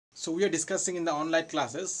So we are discussing in the online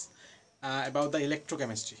classes about the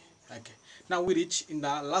electrochemistry. Okay. Now we reach in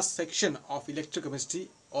the last section of electrochemistry,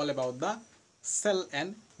 all about the cell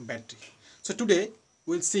and battery. So today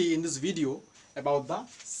we'll see in this video about the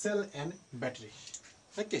cell and battery.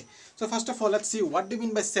 Okay. So first of all, let's see what do you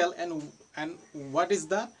mean by cell and what is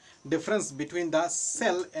the difference between the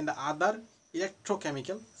cell and the other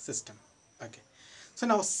electrochemical system. Okay. So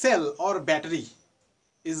now cell or battery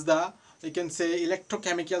is the, you can say,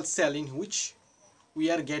 electrochemical cell in which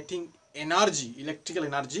we are getting energy, electrical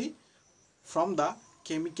energy from the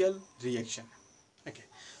chemical reaction. Okay,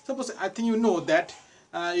 suppose I think you know that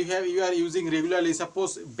you are using regularly,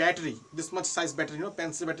 suppose battery, this much size battery,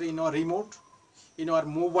 pencil battery in our remote, in our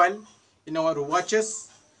mobile, in our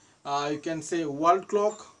watches, you can say wall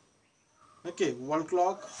clock. Okay, wall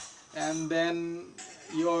clock, and then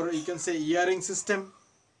you can say earring system.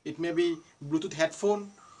 It may be Bluetooth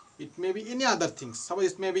headphone, it may be any other things.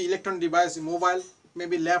 Suppose it may be electronic device, mobile, it may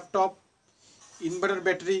be laptop, inverter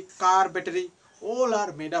battery, car battery. All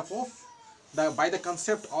are made up of by the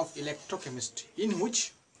concept of electrochemistry, in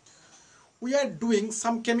which we are doing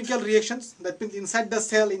some chemical reactions. That means inside the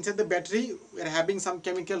cell, inside the battery, we are having some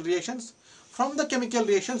chemical reactions. From the chemical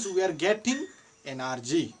reactions, we are getting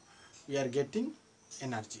energy. We are getting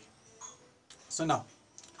energy. So now,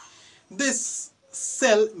 this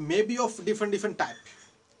cell may be of different type.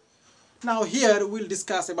 Now here we'll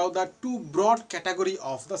discuss about the two broad category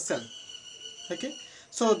of the cell. Okay,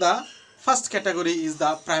 so the first category is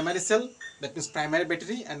the primary cell, that means primary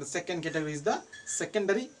battery, and the second category is the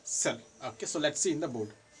secondary cell. Okay, so let's see in the board.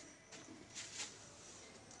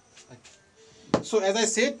 Okay. So as I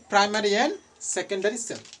said, primary and secondary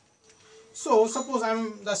cell. So suppose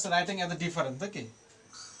I'm just writing as a difference. Okay,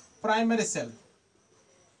 primary cell,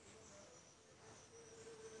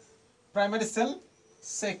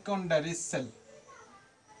 secondary cell.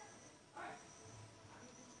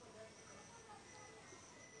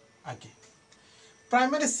 Okay,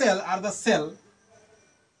 primary cell are the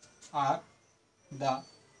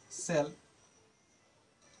cell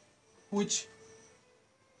which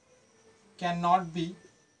cannot be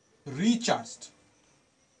recharged.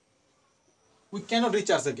 We cannot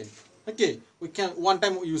recharge again. Okay, we can one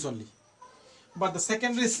time use only. But the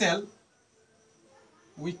secondary cell,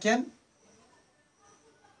 we can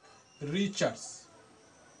recharge.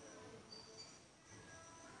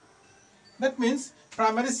 That means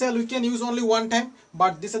primary cell we can use only one time,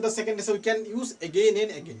 but this is the secondary cell we can use again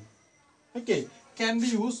and again. Okay, can be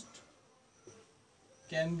used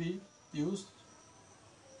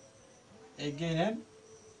again and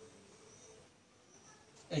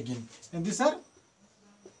again, and these are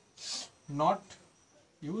not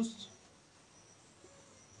used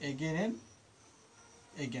again and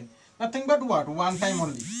again. Nothing but what? One time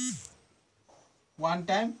only. One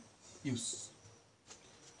time use.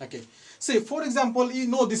 Okay. Say for example, you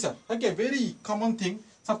know this. Okay, very common thing.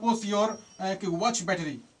 Suppose your watch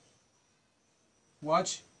battery.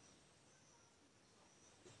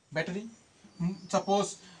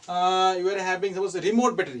 Suppose you are having a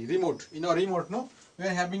remote battery. Remote. No, we are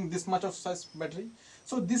having this much of size battery.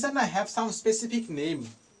 So this and I have some specific name,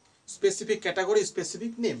 specific category,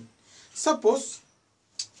 specific name. Suppose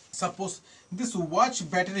this watch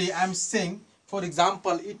battery, I am saying, for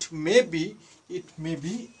example, it may be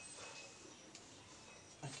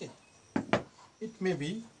okay, it may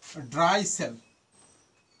be a dry cell.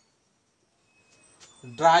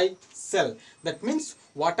 That means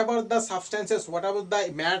whatever the substances, whatever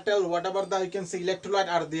the metal, whatever the, you can say, electrolyte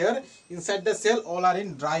are there inside the cell, all are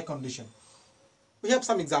in dry condition. We have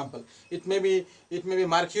some example. It may be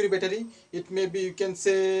mercury battery. It may be, you can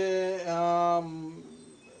say,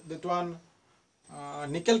 that one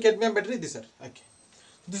nickel cadmium battery. These are okay.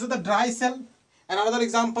 This is the dry cell. And another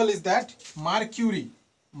example is that mercury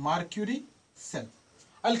cell.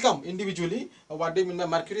 I'll come individually. What do you mean by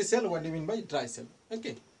mercury cell? What do you mean by dry cell?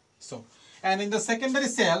 Okay. So, and in the secondary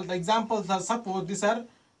cell, the examples are, suppose these are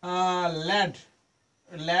lead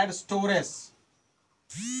storage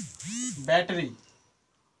battery.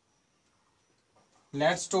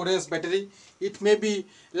 Lead storage battery. It may be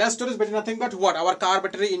lead storage battery, nothing but what? Our car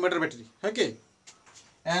battery, inverter battery. Okay.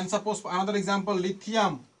 And suppose another example,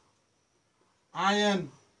 lithium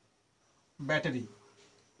ion battery.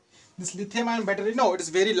 This lithium ion battery, no, it is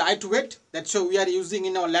very lightweight. That's why we are using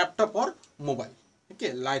in our laptop or mobile.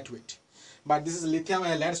 Okay, lightweight. But this is lithium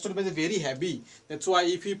lead storage battery, very heavy. That's why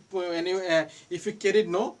if you carry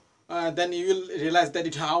it, then you will realize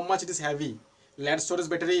that how much it is heavy. Lead storage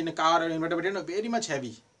battery in a car or inverter battery, very much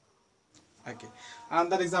heavy. Okay.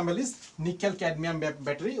 Another example is nickel cadmium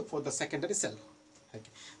battery for the secondary cell. Okay.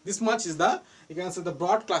 This much is the, you can say, the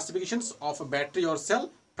broad classifications of a battery or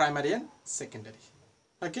cell, primary and secondary.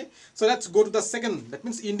 Okay, so let's go to the second, that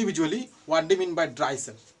means individually what do you mean by dry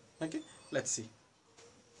cell. Okay, let's see.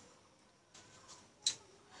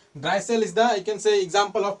 Dry cell is the, you can say,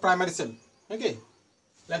 example of primary cell. Okay,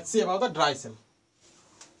 let's see about the dry cell.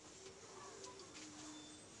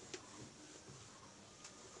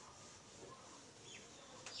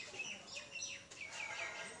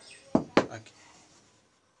 Okay,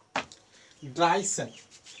 dry cell.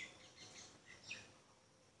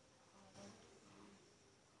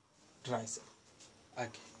 Dry cell.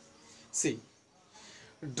 Okay, see,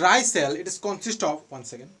 dry cell, it is consist of, one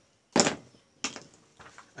second.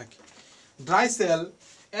 Okay, dry cell,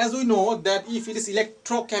 as we know that if it is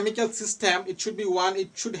electrochemical system, it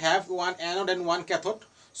should have one anode and one cathode.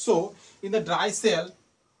 So in the dry cell,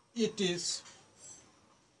 it is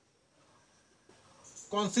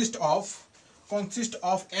consist of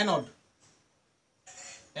anode.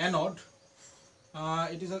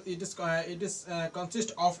 It is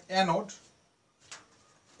consist of anode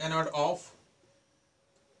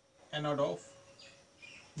of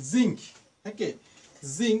zinc. Okay,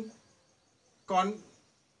 zinc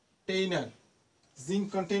container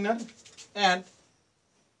and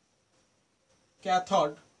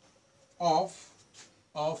cathode of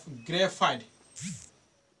graphite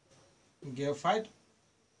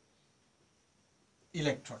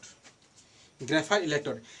electrode,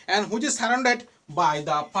 and which is surrounded by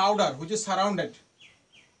the powder, which is surrounded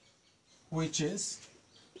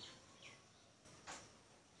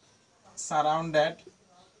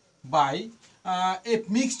by a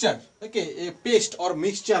mixture, okay, a paste or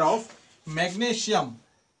mixture of magnesium,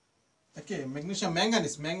 okay, manganese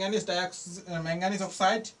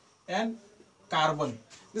oxide and carbon.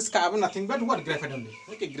 This carbon nothing but what? Graphite only.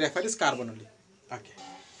 Okay, graphite is carbon only. Okay,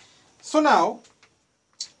 so now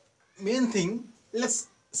main thing, let's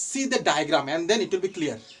see the diagram and then it will be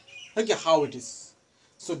clear, okay, how it is.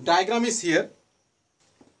 So diagram is here.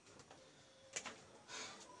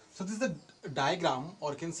 So this is the diagram,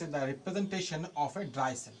 or you can say the representation of a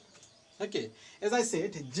dry cell. Okay, as I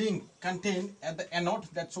said, zinc contained at the anode,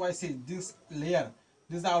 that's why I say this layer,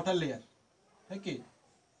 this is the outer layer. Okay,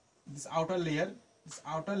 this outer layer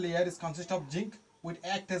is consist of zinc, which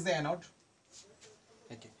act as the anode.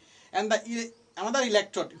 Okay, and the another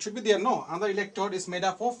electrode, it should be there, no, another electrode is made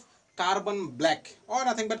up of carbon black or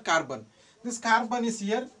nothing but carbon. This carbon is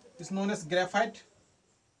here, is known as graphite.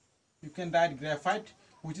 You can write graphite,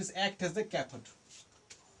 which is act as the cathode.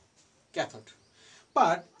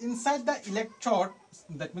 But inside the electrode,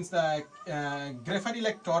 that means the graphite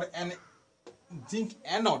electrode and zinc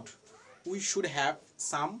anode, we should have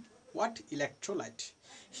some what? Electrolyte.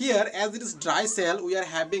 Here, as it is dry cell, we are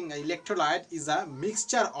having electrolyte is a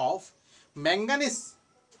mixture of manganese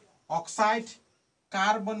oxide,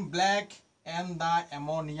 carbon black and the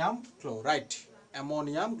ammonium chloride.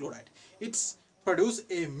 It's produce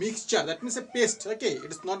a mixture, that means a paste. Okay, it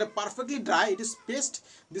is not a perfectly dry, it is paste.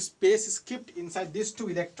 This paste is kept inside these two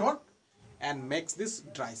electrode and makes this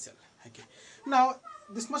dry cell. Okay, now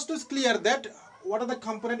this much is clear that what are the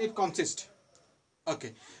component it consists.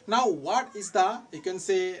 Okay, now what is the, you can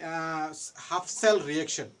say, half cell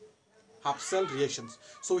reactions.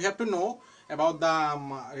 So we have to know about the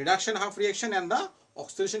reduction half reaction and the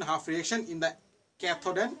oxidation half reaction in the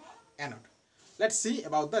cathode and anode. Let's see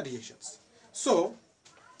about the reactions. So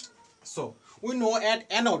we know at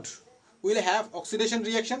anode we will have oxidation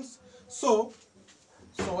reactions. So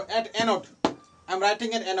at anode, I'm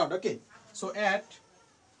writing at anode. Okay, so at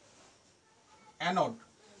anode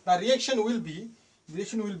the reaction will be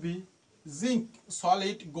zinc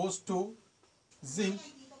solid goes to zinc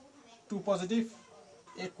 2 positive,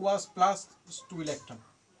 aqueous plus 2 electron.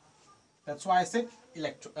 That's why I said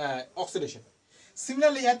oxidation.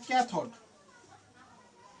 Similarly at cathode,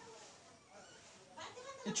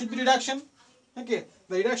 it should be reduction. Okay,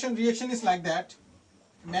 the reduction reaction is like that.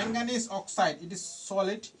 Manganese oxide, it is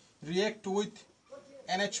solid, react with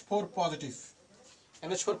NH4 positive.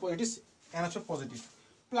 It is NH4 positive.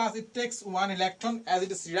 Plus it takes 1 electron as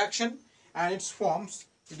it is reduction, and it forms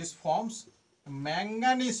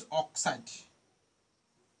manganese oxide.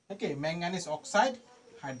 Okay, manganese oxide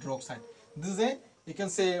hydroxide. This is a, you can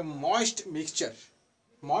say, moist mixture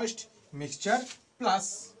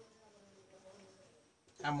plus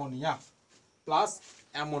ammonia.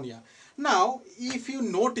 Now if you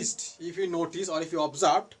noticed or if you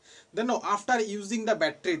observed, then now after using the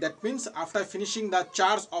battery, that means after finishing the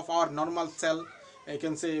charge of our normal cell, I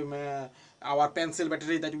can say our pencil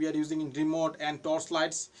battery that we are using in remote and torch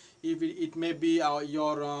lights, if it may be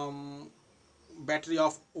your battery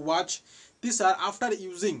of watch, these are after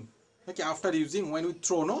using, okay, after using, when we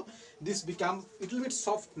throw, no, this become little bit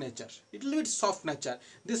soft nature, little bit soft nature.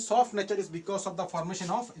 This soft nature is because of the formation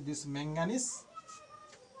of this manganese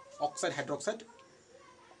oxide hydroxide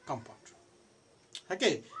compound.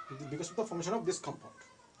 Okay, because of the formation of this compound.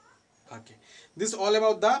 Okay, this is all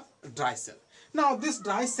about the dry cell. Now this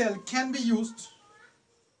dry cell can be used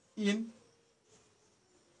in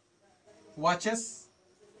watches.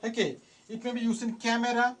 Okay, it may be used in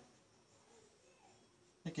camera.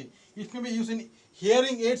 Okay, it may be used in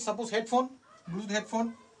hearing aids, suppose headphone, Bluetooth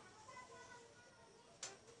headphone,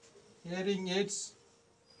 hearing aids.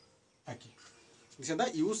 Okay, this is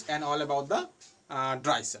the use and all about the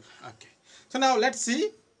dry cell. Okay, so now let's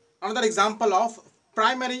see another example of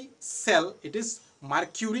primary cell. It is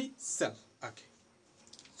mercury cell. Okay,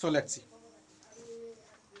 so let's see.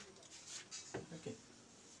 Okay,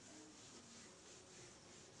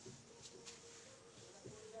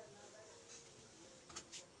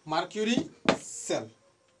 mercury cell.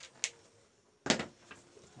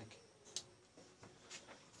 Okay.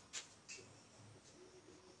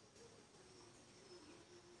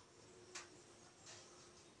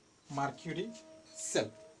 Mercury cell.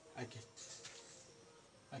 Okay.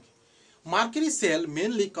 Okay. Mercury cell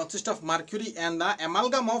mainly consists of mercury and the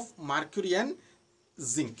amalgam of mercury and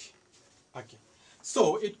zinc. Okay.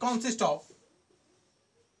 So it consists of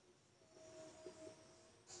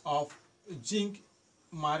zinc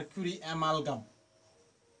mercury amalgam.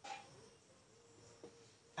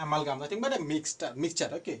 Amalgam, nothing but a mixture.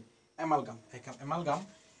 Okay. Amalgam. Amalgam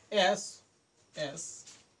as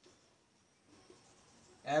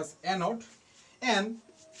anode and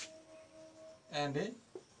a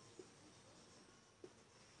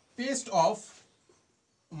paste of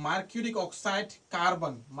mercuric oxide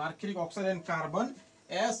and carbon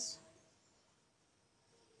as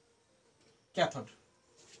cathode.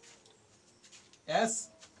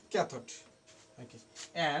 Okay,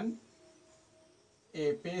 and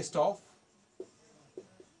a paste of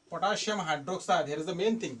potassium hydroxide. Here is the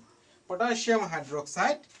main thing: potassium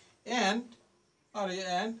hydroxide and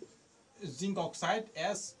zinc oxide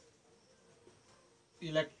as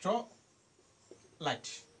electrolyte.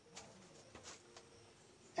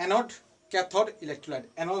 Anode, cathode, electrolyte.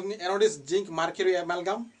 Anode is zinc mercury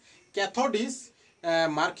amalgam. Cathode is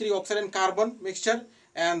mercury oxide and carbon mixture,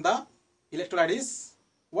 and the electrolyte is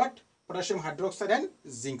what? Potassium hydroxide and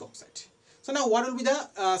zinc oxide. So now what will be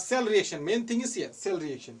the cell reaction? Main thing is here, cell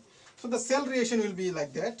reaction. So the cell reaction will be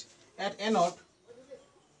like that. At anode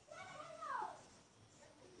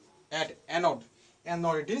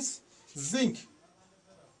it is zinc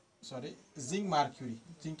mercury,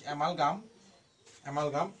 zinc amalgam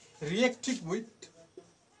reacting with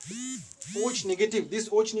OH negative. This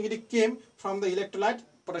OH negative came from the electrolyte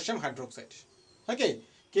potassium hydroxide. Okay,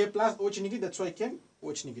 K plus OH negative, that's why it came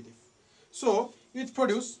OH negative. So it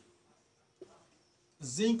produce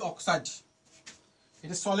zinc oxide. It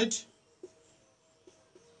is solid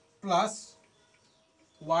plus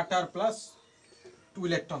water plus 2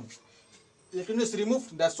 electrons. Electron is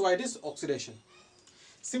removed, that's why it is oxidation.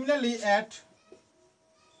 Similarly, at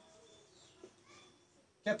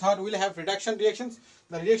cathode we will have reduction reactions.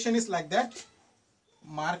 The reaction is like that: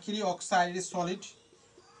 mercury oxide is solid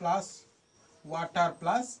plus water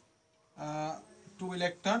plus 2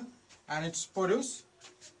 electron, and it's produce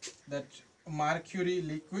that mercury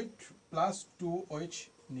liquid plus 2 OH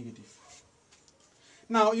negative.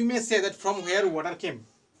 Now you may say that from where water came?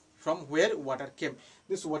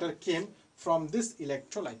 This water came from this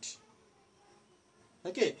electrolyte.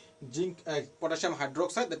 Okay, zinc potassium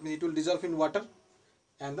hydroxide, that means it will dissolve in water,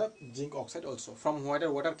 and the zinc oxide also. From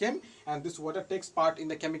where water came, and this water takes part in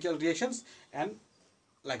the chemical reactions and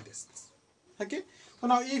like this. Okay, so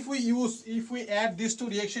now if we add these two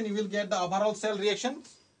reactions, you will get the overall cell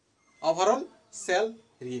reactions.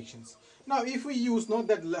 Now if we use, note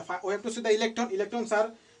that we have to see the electrons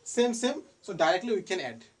are same, so directly we can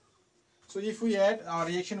add. So if we add, our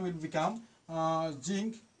reaction will become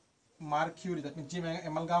zinc mercury, that means zinc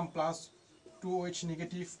amalgam plus 2 OH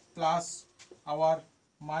negative plus our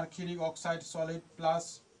mercury oxide solid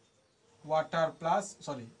plus water plus,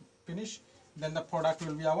 finish. Then the product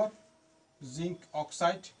will be our zinc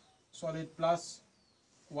oxide solid plus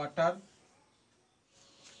water,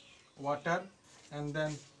 and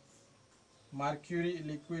then mercury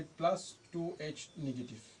liquid plus 2H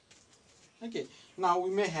negative. Okay, now we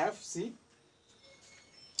may have, see,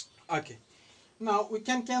 okay, now we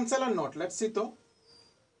can cancel or not. Let's see though.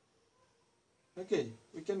 Okay,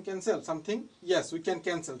 we can cancel something. Yes, we can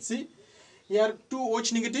cancel. See here,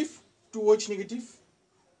 2OH negative,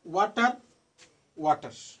 water.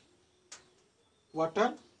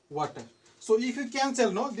 So if you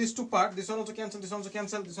cancel, no, these two part, this one also cancel, this one also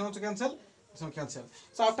cancel, this one also cancel, this one cancel.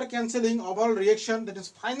 So after cancelling overall reaction, that is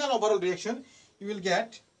final overall reaction, you will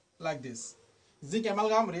get like this: zinc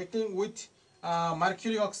amalgam reacting with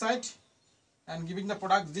mercury oxide and giving the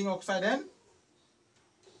product zinc oxide and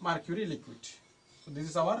mercury liquid. So this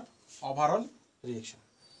is our overall reaction.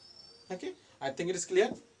 Okay, I think it is clear.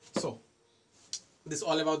 So this is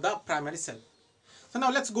all about the primary cell. So now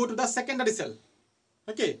let's go to the secondary cell.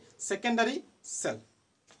 Okay, secondary cell.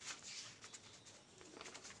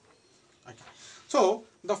 Okay. So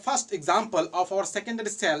the first example of our secondary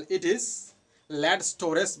cell, it is lead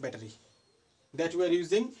storage battery that we are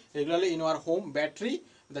using regularly in our home. Battery,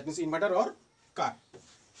 that means inverter or car.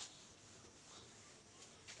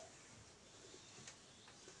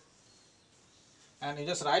 And you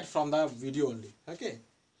just write from the video only. Okay.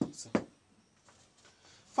 So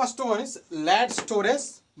first one is lead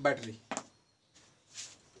storage battery.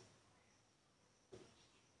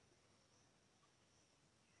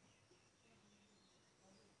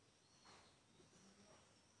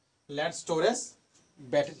 Lead storage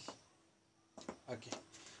battery. Okay.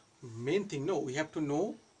 Main thing, no, we have to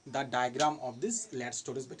know the diagram of this lead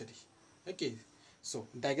storage battery. Okay. So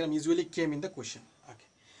diagram usually came in the question. Okay.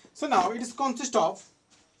 So now it is consists of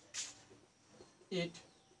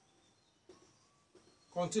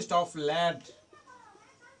lead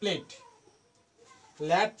plate.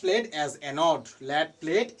 Lead plate as anode. Lead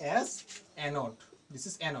plate as anode. This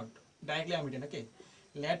is anode. Directly I am written. Okay.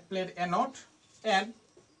 Lead plate anode and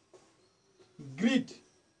grid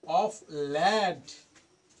of lead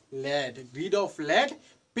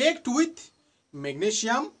packed with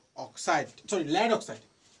magnesium oxide, sorry, lead oxide,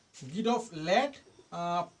 grid of lead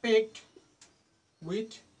packed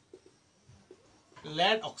with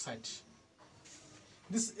lead oxide.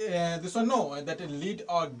 This one, no, that lead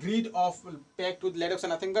or grid of packed with lead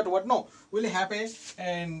oxide, nothing but what, no, will happen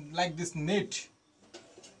and like this net.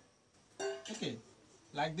 Okay,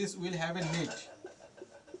 like this will have a net.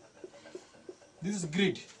 This is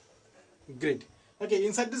grid. Okay,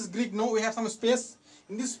 inside this grid, no, we have some space.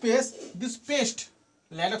 In this space, this paste,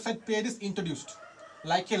 lead oxide paste is introduced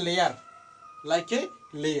like a layer. That's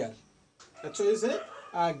why it's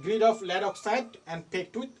a grid of lead oxide and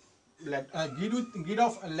packed with lead. Grid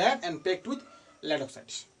of lead and packed with lead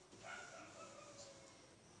oxide.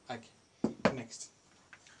 Okay, next.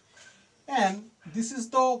 And this is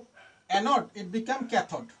the anode. It become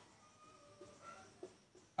cathode.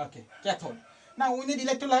 Okay, cathode. Now we need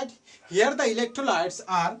electrolyte. Here the electrolytes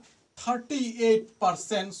are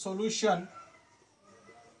 38% solution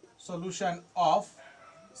of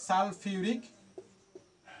sulfuric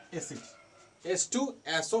acid,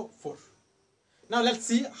 H2SO4. Now let's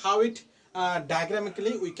see how it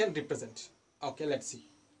diagrammatically we can represent. Okay, let's see.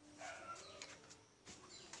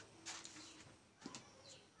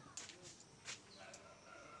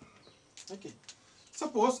 Okay,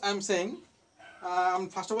 suppose I am saying,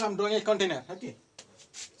 first of all I am drawing a container. Okay,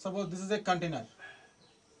 suppose this is a container.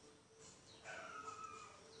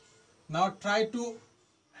 Now try to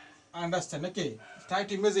understand. Okay, try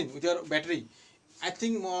to imagine with your battery. I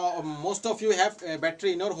think most of you have a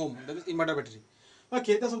battery in your home, that is inverter battery.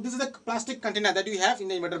 Okay, so this is a plastic container that you have in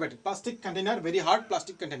the inverter battery. Plastic container, very hard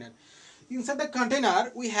plastic container. Inside the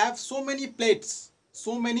container we have so many plates.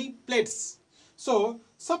 So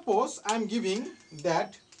suppose I am giving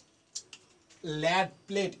that lead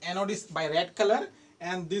plate, anode is by red color,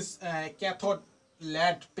 and this cathode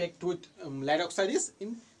lead packed with lead oxide is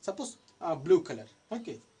in suppose blue color.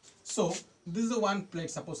 Okay, so this is the one plate.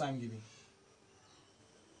 Suppose I am giving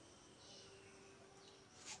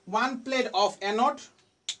one plate of anode,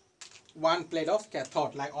 one plate of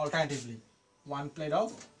cathode, like alternatively one plate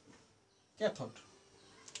of cathode,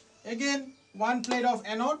 again one plate of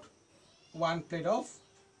anode, one plate of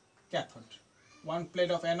cathode, one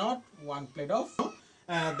plate of anode, one plate of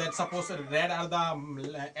that suppose red are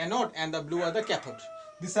the anode and the blue are the cathode.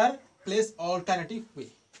 These are placed alternative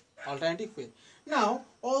way. Now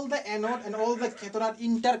all the anode and all the cathode are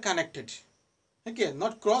interconnected. Okay,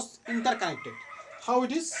 not cross, interconnected. How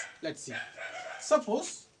it is? Let's see.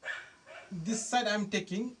 Suppose this side I am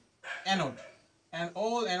taking anode and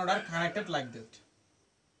all anode are connected like that.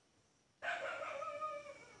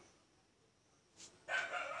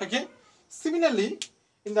 Okay, similarly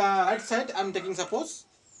in the right side I am taking suppose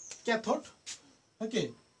cathode.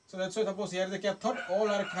 Okay, so that's why suppose here the cathode, all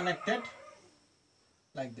are connected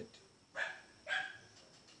like that.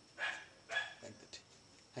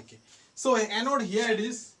 Okay, so anode here it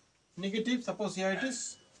is negative, suppose here it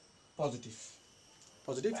is positive.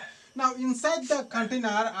 Now inside the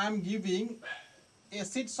container I am giving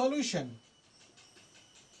acid solution.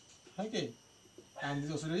 Okay, and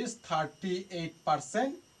this oxidation is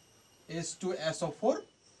 38% H2SO4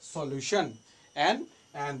 solution, and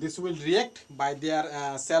this will react by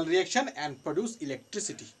their cell reaction and produce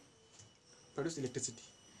electricity.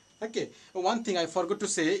 Okay, one thing I forgot to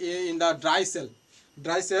say, in the dry cell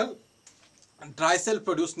dry cell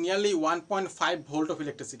produce nearly 1.5 volt of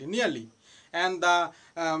electricity, nearly, and the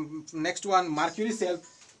next one, mercury cell,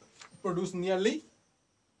 produce nearly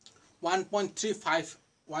 1.35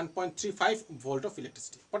 volt of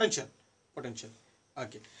electricity potential.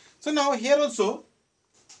 Okay, so now here also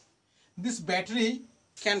this battery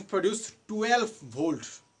can produce 12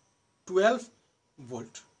 volt.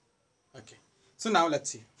 Okay, so now let's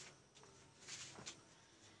see.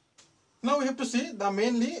 Now we have to see the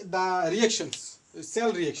mainly the reactions,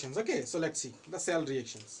 cell reactions. Okay, so let's see the cell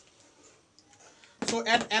reactions. So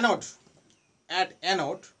at anode,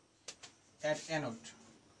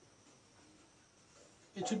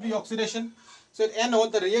 it should be oxidation. So at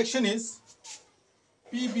anode, the reaction is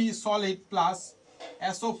Pb solid plus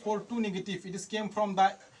SO4 2 negative. It is came from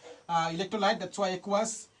the electrolyte, that's why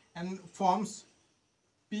aqueous, and forms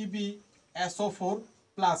Pb SO4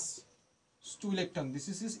 plus 2 electron. This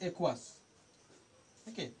is aqueous.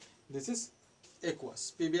 Okay, this is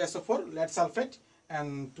aqueous. PbSO4, lead sulfate,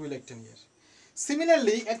 and 2 electron here.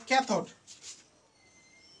 Similarly, at cathode,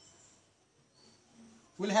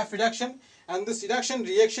 we'll have reduction, and this reduction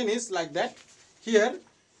reaction is like that. Here,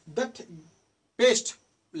 that paste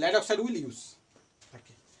lead oxide will use.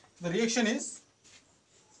 Okay, the reaction is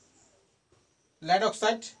lead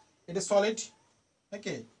oxide. It is solid.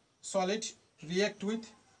 Okay, solid react with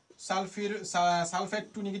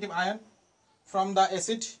sulfate 2 negative ion from the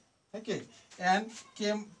acid. Okay, and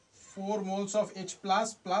came 4 moles of H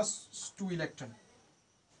plus 2 electron.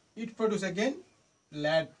 It produce again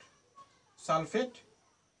lead sulfate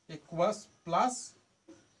aqueous plus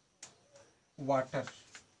water.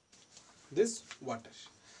 This water.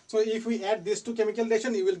 So if we add these two chemical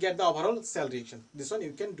reaction, you will get the overall cell reaction. This one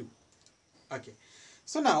you can do. Okay,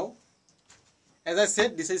 so now, as I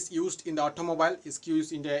said, this is used in the automobile, is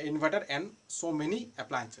used in the inverter and so many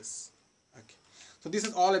appliances. Okay, so this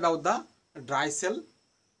is all about the dry cell,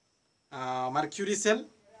 mercury cell,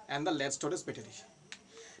 and the lead storage battery.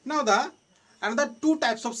 Now the another two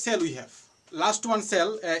types of cell we have. Last one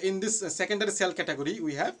cell in this secondary cell category,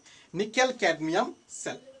 we have nickel cadmium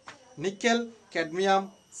cell. Nickel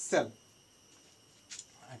cadmium cell.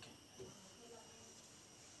 Okay.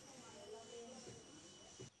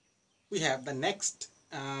 We have the next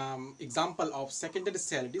example of secondary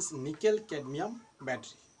cell. It is nickel cadmium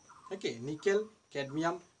battery. Okay, nickel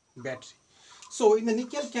cadmium battery. So in the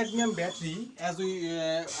nickel cadmium battery, as we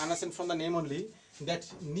understand from the name only, that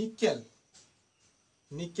nickel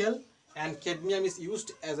and cadmium is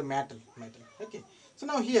used as a metal. Okay, so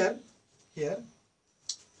now here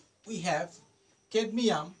we have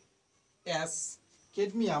cadmium as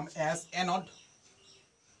anode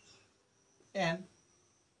and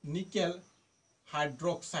nickel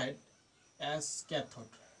hydroxide as cathode.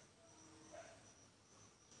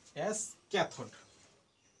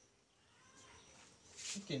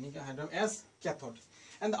 Okay, nickel hydroxide as cathode,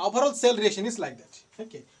 and the overall cell reaction is like that.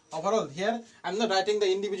 Okay, overall, here I am not writing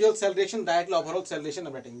the individual cell reaction, directly overall cell reaction I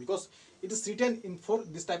am writing, because it is written in for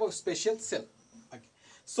this type of special cell. Okay,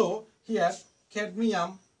 so here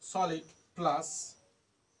cadmium solid plus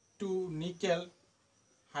 2 nickel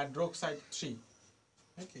hydroxide 3.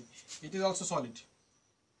 Okay, it is also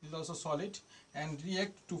solid, and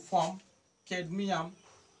react to form cadmium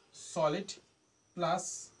solid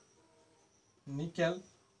plus nickel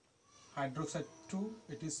hydroxide 2.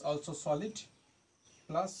 It is also solid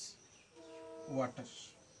plus water.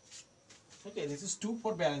 Okay, this is 2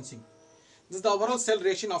 for balancing. This is the overall cell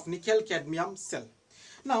reaction of nickel cadmium cell.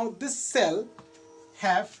 Now this cell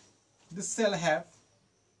have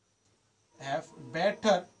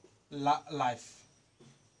better life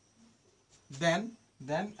than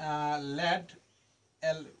lead.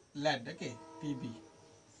 Okay, Pb,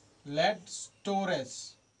 lead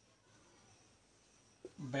storage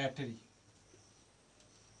battery.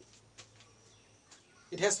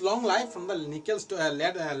 It has long life from the nickel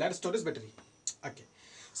lead storage battery. Okay,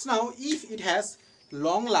 so now if it has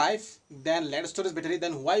long life than lead storage battery,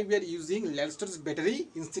 then why we are using lead storage battery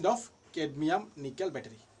instead of cadmium nickel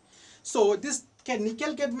battery? So this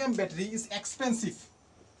nickel cadmium battery is expensive.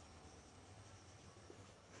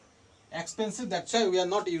 That's why we are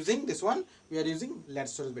not using this one. We are using lead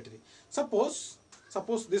storage battery. Suppose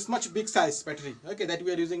this much big size battery, okay, that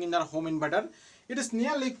we are using in our home inverter. It is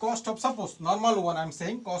nearly cost of, suppose normal one I am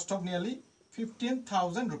saying, cost of nearly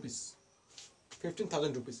 15,000 rupees.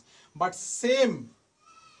 But same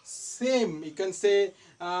same, you can say,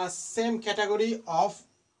 same category of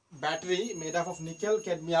battery made up of nickel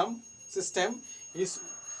cadmium system is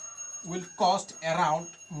will cost around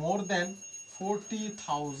more than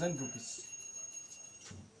 40,000 rupees.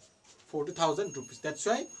 40,000 rupees. That's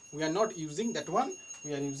why we are not using that one.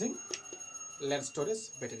 We are using lead storage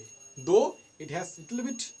battery, though it has little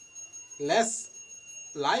bit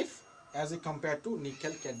less life as compared to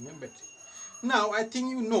nickel cadmium battery. Now I think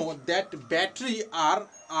you know that battery are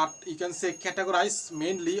you can say categorized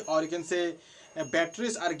mainly, or you can say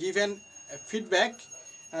batteries are given feedback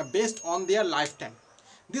based on their lifetime.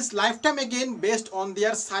 This lifetime again based on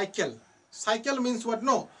their cycle. Cycle means what?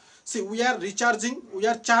 No, see, we are recharging, we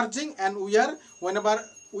are charging, and we are, whenever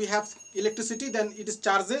we have electricity, then it is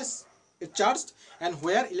charges, it charged, and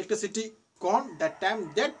where electricity gone, that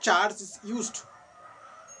time that charge is used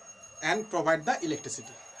and provide the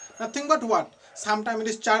electricity. Nothing but what? Sometimes it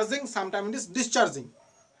is charging, sometimes it is discharging.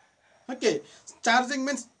 Okay, charging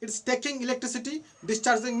means it is taking electricity,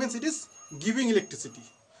 discharging means it is giving electricity.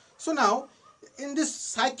 So now in this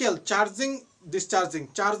cycle, charging, discharging,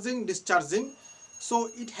 charging, discharging, so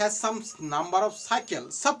it has some number of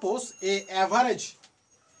cycles. Suppose a average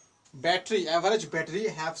battery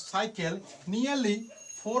have cycle nearly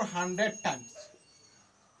 400 times.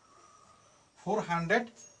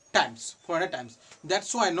 400 times.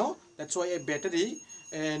 That's why a battery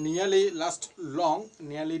nearly last long,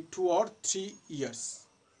 nearly 2 or 3 years.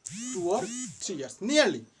 2 or 3 years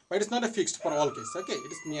nearly, but it's not a fixed for all cases. Okay,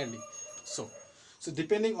 it is nearly. So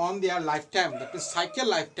depending on their lifetime, that is cycle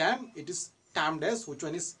lifetime, it is termed as which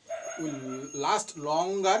one is will last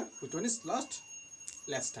longer, which one is last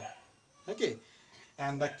less time. Okay,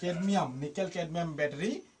 and the nickel cadmium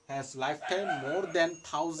battery has lifetime more than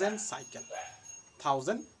 1,000 cycle.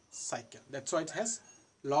 1,000 cycle. That's why it has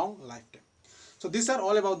long lifetime. So these are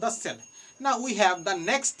all about the cell. Now we have the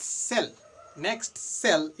next cell. Next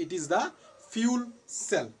cell, it is the fuel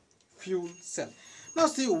cell. Fuel cell. Now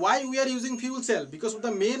see why we are using fuel cell, because of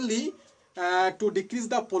the mainly to decrease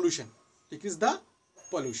the pollution. Decrease the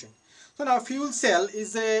pollution. So now fuel cell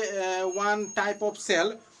is a one type of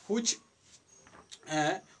cell which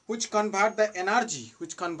convert the energy,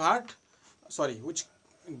 which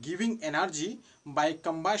giving energy by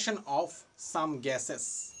combustion of some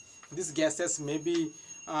gases. These gases may be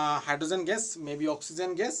hydrogen gas, maybe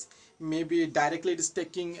oxygen gas, maybe directly it is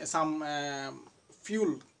taking some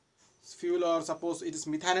fuel, or suppose it is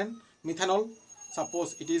methanol,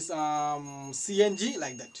 suppose it is CNG,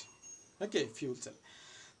 like that. Okay, fuel cell.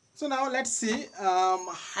 So now let's see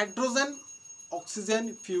hydrogen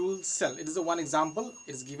oxygen fuel cell. It is the one example.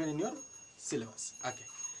 It is given in your syllabus. Okay.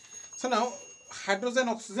 So now hydrogen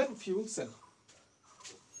oxygen fuel cell.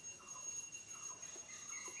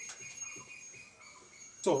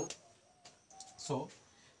 So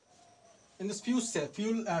in this fuel cell,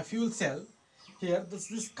 here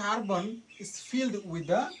this carbon is filled with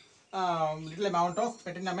the little amount of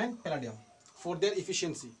platinum and palladium for their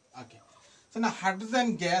efficiency. Okay. So now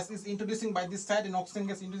hydrogen gas is introducing by this side and oxygen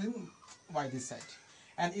gas introducing by this side.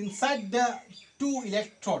 And inside the two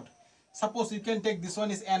electrode, suppose you can take this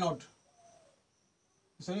one is anode,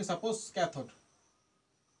 this one is suppose cathode,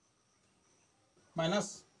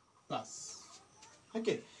 minus plus.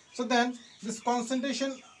 Okay. So then this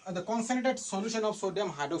concentration, the concentrated solution of sodium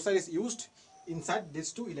hydroxide is used inside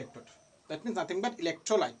these two electrode. That means nothing but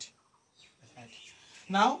electrolyte.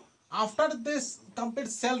 Now after this complete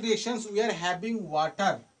cell reactions, we are having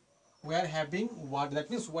water. That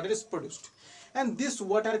means water is produced, and this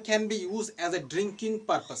water can be used as a drinking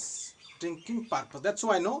purpose. That's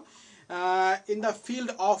why in the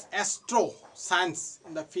field of astroscience,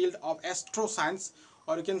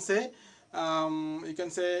 or you can say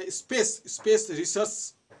space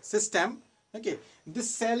research system. Okay, this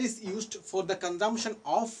cell is used for the consumption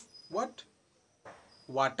of what?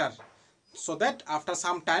 Water, so that after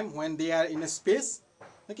some time when they are in a space,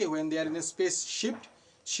 okay, when they are in a space ship,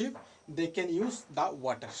 they can use the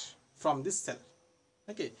water from this cell.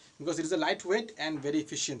 Okay, because it is a lightweight and very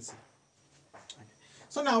efficiency. Okay.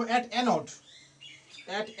 So now at anode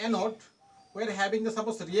we are having the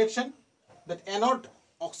suppose reaction. That anode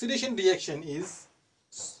oxidation reaction is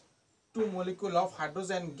 2 molecules of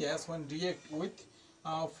hydrogen gas when react with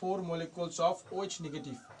 4 molecules of OH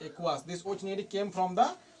negative aqueous. This OH negative came from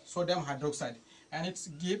the sodium hydroxide, and it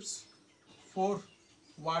gives 4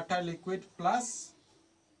 water liquid plus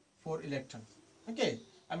 4 electrons. Okay,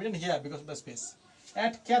 I'm written here because of the space.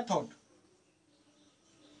 At cathode,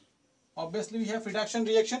 obviously we have reduction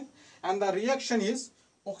reaction, and the reaction is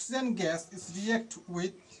oxygen gas is react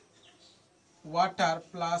with water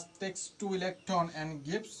plus takes 2 electron and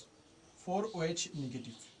gives 4 OH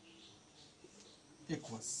negative.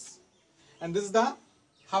 aqueous. And this is the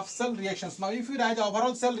half cell reactions. Now if you write the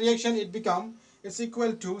overall cell reaction, it become it's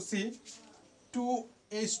equal to see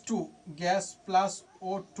 2H2 gas plus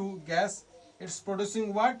O2 gas. It's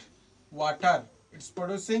producing what? Water. It's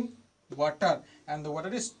producing water, and the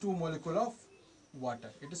water is 2 molecule of water.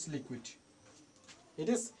 It is liquid. It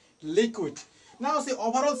is liquid. Now see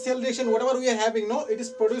overall cell reaction, whatever we are having, no, it is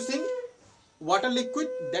producing water liquid.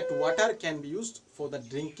 That water can be used for the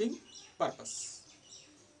drinking purpose.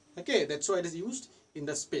 Okay, that's why it is used in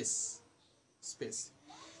the space.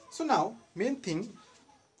 So now main thing,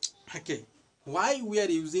 okay, why we are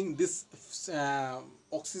using this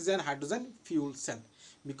oxygen hydrogen fuel cell?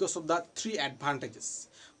 Because of the 3 advantages.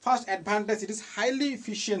 First advantage, it is highly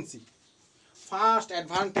efficiency. First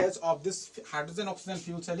advantage of this hydrogen oxygen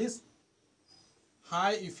fuel cell is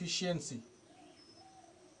high efficiency.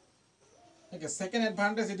 Okay, second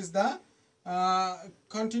advantage, it is the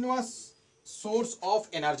continuous source of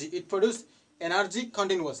energy. It produces energy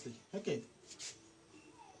continuously. Okay,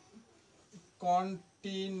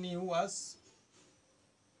 continuous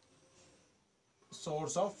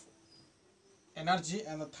source of energy.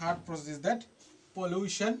 And the third process is that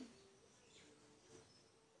pollution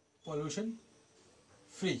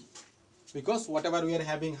free, because whatever we are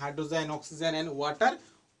having, hydrogen, oxygen and water,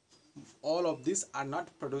 all of these are not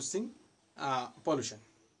producing pollution,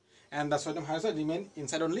 and the sodium hydroxide remain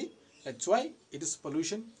inside only. That's why it is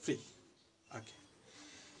pollution free. Okay,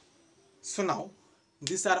 so now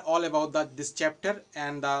these are all about this chapter,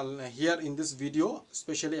 and here in this video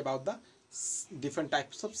especially about the different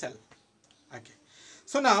types of cell. Okay,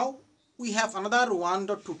 so now we have another one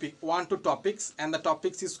to two topics, and the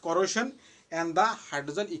topics is corrosion and the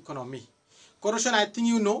hydrogen economy. Corrosion, I think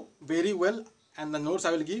you know very well, and the notes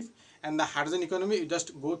I will give, and the hydrogen economy you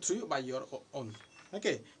just go through by your own.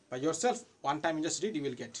 Okay, by yourself, one time you just read, you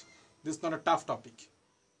will get. This is not a tough topic.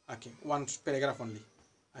 Okay, one paragraph only.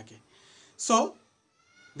 Okay, so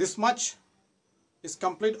this much is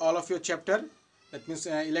complete all of your chapter. That means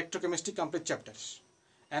electrochemistry complete chapters,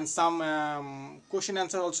 and some question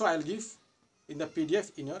answer also I will give in the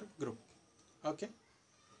PDF in your group. Okay,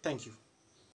 thank you.